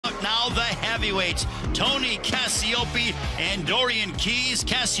heavyweights, Tony Cassioppi and Dorian Hawkeyes.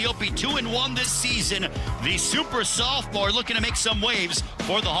 Cassioppi 2-1 this season. The super sophomore looking to make some waves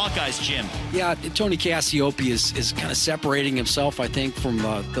for the Hawkeyes, Jim. Yeah, Tony Cassioppi is kind of separating himself, I think, from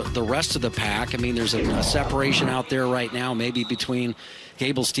the rest of the pack. I mean, there's a separation out there right now, maybe between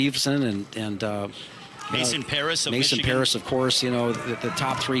Gable Stevenson and Mason Paris of Mason Michigan. Paris, of course, you know, the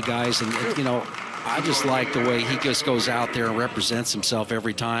top three guys. And, you know, I just like the way he just goes out there and represents himself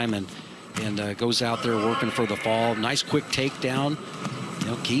every time and goes out there working for the fall. Nice quick takedown. You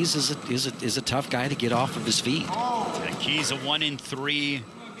know, Hawkeyes is a tough guy to get off of his feet. Hawkeyes a 1-3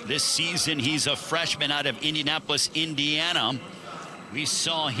 this season. He's a freshman out of Indianapolis, Indiana. We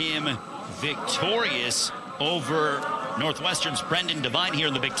saw him victorious over Northwestern's Brendan Devine here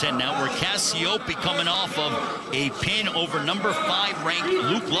in the Big Ten Network. Cassioppi coming off of a pin over number 5 ranked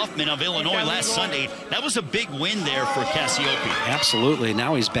Luke Luffman of Illinois last Sunday. That was a big win there for Cassioppi. Absolutely.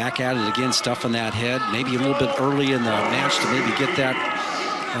 Now he's back at it again, stuffing that head. Maybe a little bit early in the match to maybe get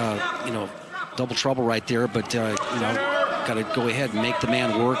that, you know, double trouble right there. But, you know, got to go ahead and make the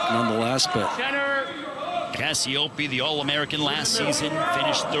man work nonetheless. But Cassioppi, the All-American last season,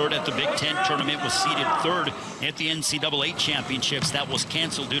 finished 3rd at the Big Ten tournament, was seeded 3rd at the NCAA championships. That was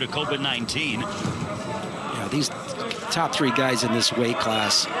canceled due to COVID-19. Yeah, these top 3 guys in this weight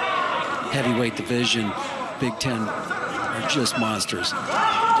class, heavyweight division, Big Ten, are just monsters.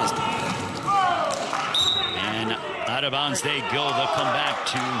 And out of bounds they go. They'll come back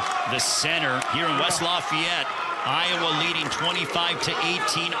to the center here in West Lafayette. Iowa leading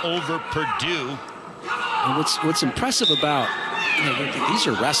 25-18 over Purdue. And what's impressive about, you know, these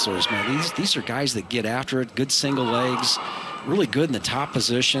are wrestlers, man. These are guys that get after it, good single legs, really good in the top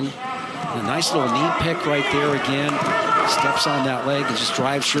position. And a nice little knee pick right there again. Steps on that leg and just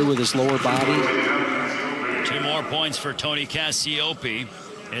drives through with his lower body. 2 more points for Tony Cassioppi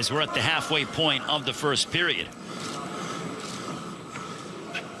as we're at the halfway point of the first period.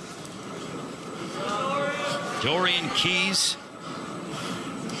 Dorian Hawkeyes,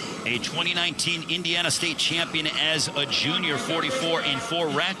 a 2019 Indiana State champion as a junior,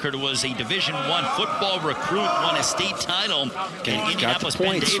 44-4 record, was a Division I football recruit, won a state title. Okay, got the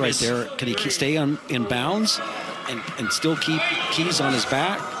points right there. Can he stay in bounds and still keep Hawkeyes on his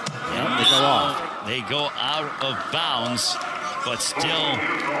back? Yeah, they go off. They go out of bounds, but still,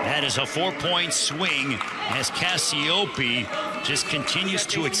 that is a 4-point swing as Cassioppi just continues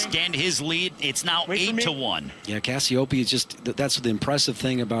to extend his lead. It's now 8-1. Yeah, Cassioppi is just, that's the impressive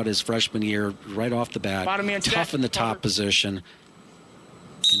thing about his freshman year, right off the bat. Tough in the top position.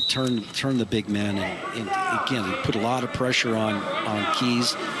 Can turn the big men. And again, he put a lot of pressure on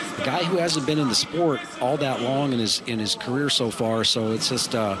Hawkeyes. A guy who hasn't been in the sport all that long in his career so far, so it's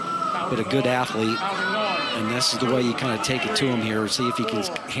just been a good athlete. And this is the way you kind of take it to him here, see if he can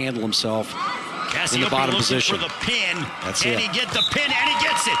handle himself in the bottom position. For the pin. That's Can it. he get the pin? And he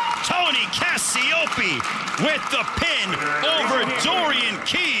gets it. Tony Cassioppi with the pin over Dorian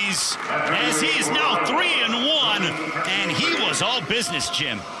Hawkeyes as he is now 3-1. And he was all business,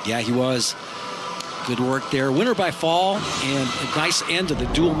 Jim. Yeah, he was. Good work there. Winner by fall, and a nice end to the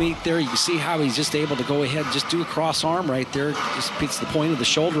dual meet there. You can see how he's just able to go ahead and just do a cross arm right there. Just puts the point of the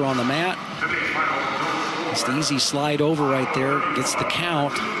shoulder on the mat. It's the easy slide over right there. Gets the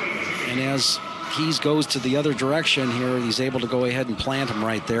count. And as Hawkeyes goes to the other direction here, he's able to go ahead and plant him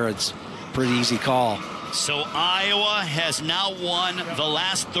right there. It's a pretty easy call. So Iowa has now won the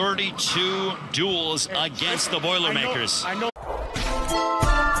last 32 duels against the Boilermakers. I know.